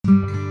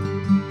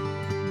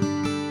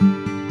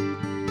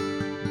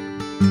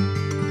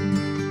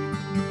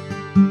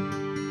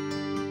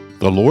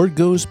The Lord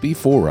goes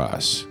before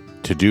us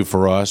to do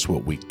for us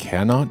what we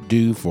cannot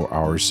do for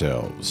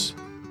ourselves.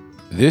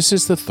 This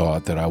is the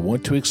thought that I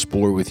want to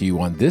explore with you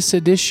on this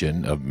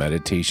edition of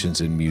Meditations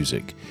in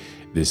Music.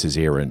 This is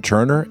Aaron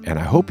Turner, and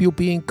I hope you'll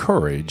be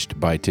encouraged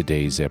by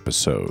today's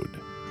episode.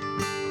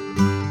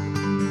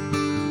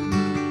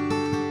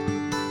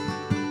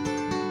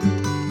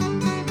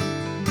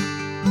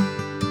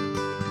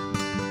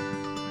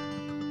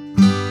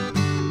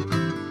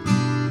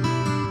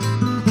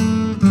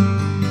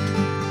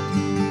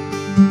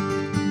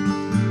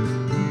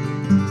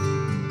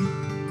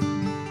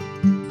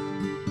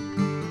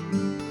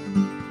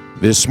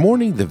 This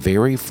morning, the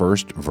very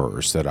first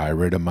verse that I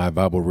read in my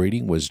Bible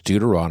reading was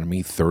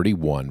Deuteronomy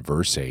 31,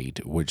 verse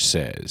 8, which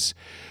says,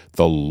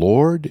 "The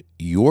Lord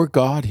your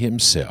God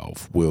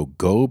himself will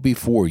go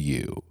before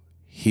you.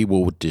 He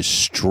will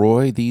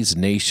destroy these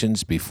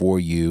nations before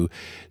you,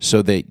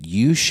 so that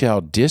you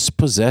shall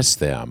dispossess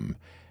them,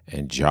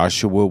 and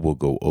Joshua will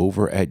go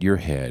over at your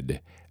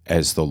head,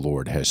 as the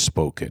Lord has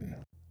spoken."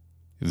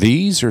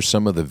 These are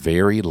some of the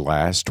very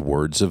last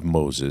words of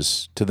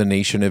Moses to the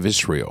nation of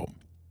Israel.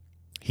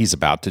 He's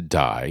about to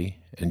die,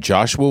 and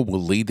Joshua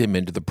will lead them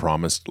into the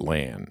promised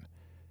land.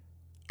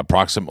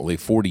 Approximately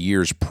 40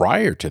 years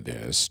prior to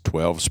this,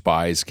 12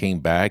 spies came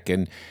back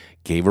and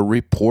gave a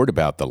report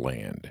about the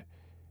land.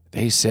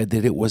 They said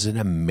that it was an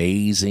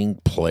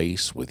amazing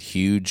place with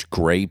huge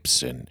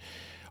grapes and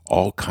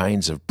all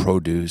kinds of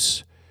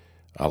produce,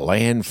 a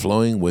land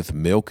flowing with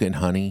milk and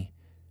honey.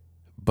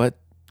 But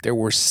there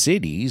were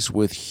cities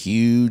with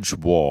huge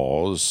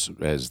walls,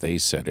 as they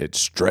said it,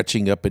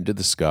 stretching up into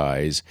the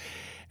skies,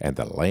 and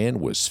the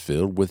land was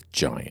filled with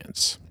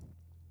giants.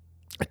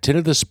 10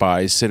 of the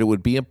spies said it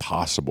would be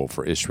impossible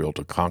for Israel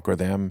to conquer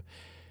them,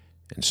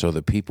 and so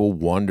the people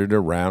wandered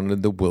around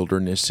in the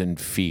wilderness in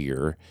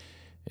fear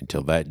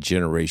until that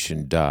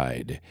generation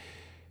died.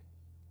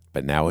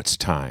 But now it's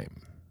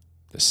time.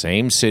 The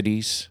same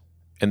cities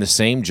and the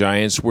same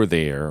giants were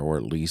there, or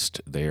at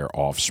least their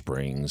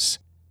offsprings,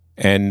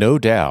 and no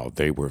doubt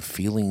they were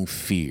feeling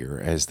fear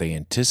as they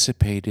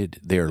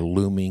anticipated their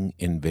looming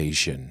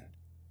invasion.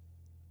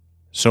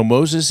 So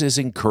Moses is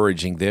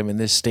encouraging them in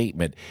this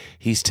statement.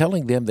 He's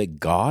telling them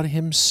that God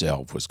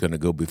himself was going to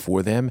go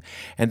before them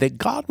and that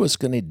God was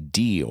going to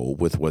deal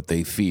with what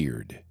they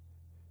feared.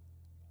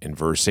 In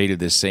verse 8 of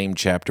this same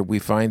chapter, we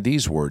find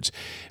these words,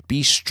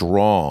 "Be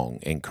strong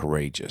and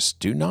courageous.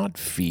 Do not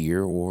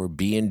fear or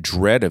be in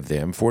dread of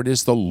them, for it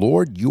is the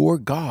Lord your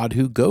God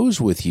who goes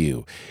with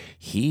you.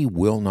 He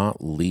will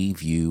not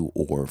leave you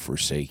or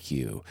forsake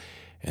you."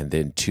 And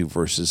then 2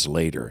 verses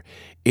later,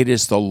 "It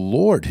is the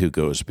Lord who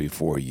goes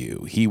before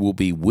you. He will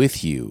be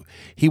with you.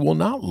 He will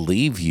not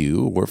leave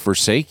you or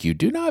forsake you.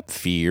 Do not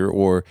fear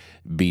or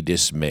be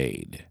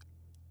dismayed."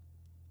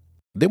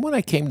 Then when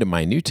I came to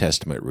my New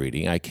Testament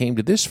reading, I came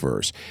to this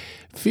verse,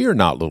 "Fear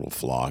not, little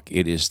flock.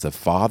 It is the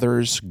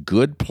Father's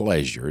good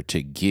pleasure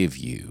to give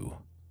you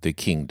the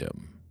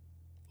kingdom."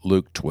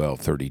 Luke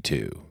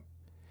 12:32.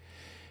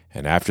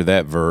 And after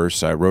that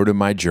verse, I wrote in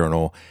my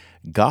journal,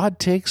 "God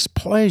takes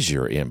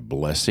pleasure in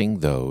blessing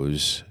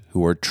those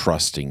who are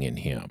trusting in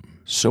him."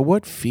 So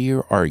what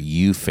fear are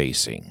you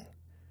facing?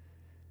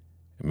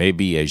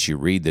 Maybe as you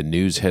read the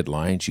news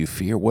headlines, you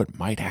fear what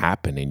might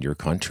happen in your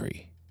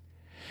country.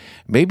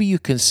 Maybe you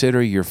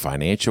consider your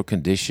financial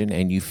condition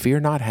and you fear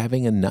not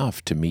having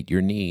enough to meet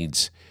your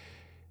needs.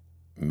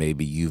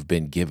 Maybe you've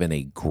been given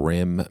a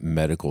grim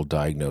medical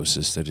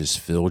diagnosis that has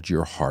filled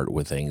your heart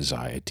with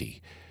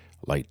anxiety,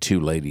 like 2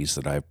 ladies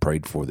that I've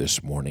prayed for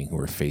this morning who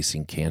are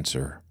facing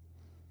cancer.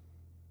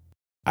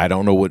 I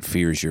don't know what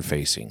fears you're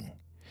facing,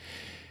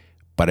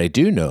 but I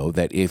do know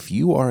that if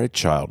you are a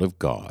child of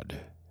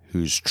God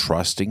who's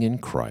trusting in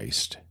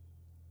Christ,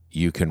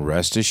 you can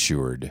rest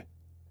assured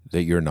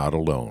that you're not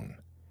alone.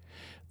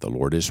 The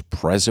Lord is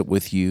present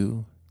with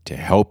you to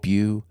help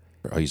you.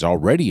 He's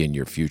already in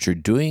your future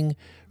doing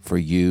for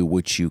you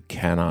what you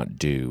cannot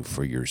do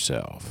for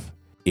yourself.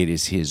 It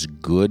is his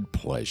good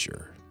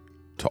pleasure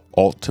to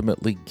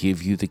ultimately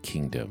give you the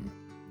kingdom,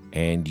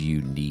 and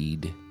you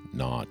need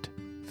not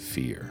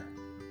fear.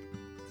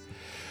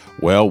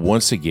 Well,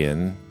 once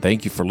again,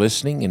 thank you for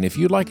listening, and if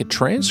you'd like a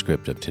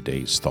transcript of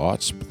today's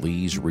thoughts,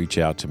 please reach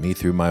out to me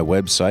through my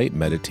website,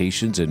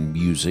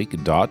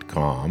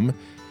 meditationsinmusic.com.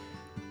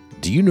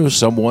 Do you know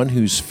someone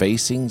who's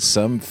facing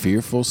some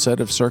fearful set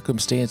of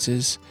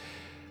circumstances?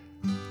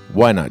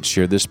 Why not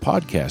share this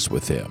podcast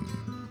with them?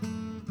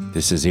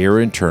 This is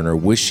Aaron Turner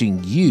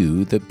wishing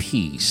you the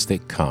peace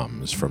that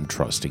comes from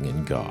trusting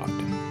in God.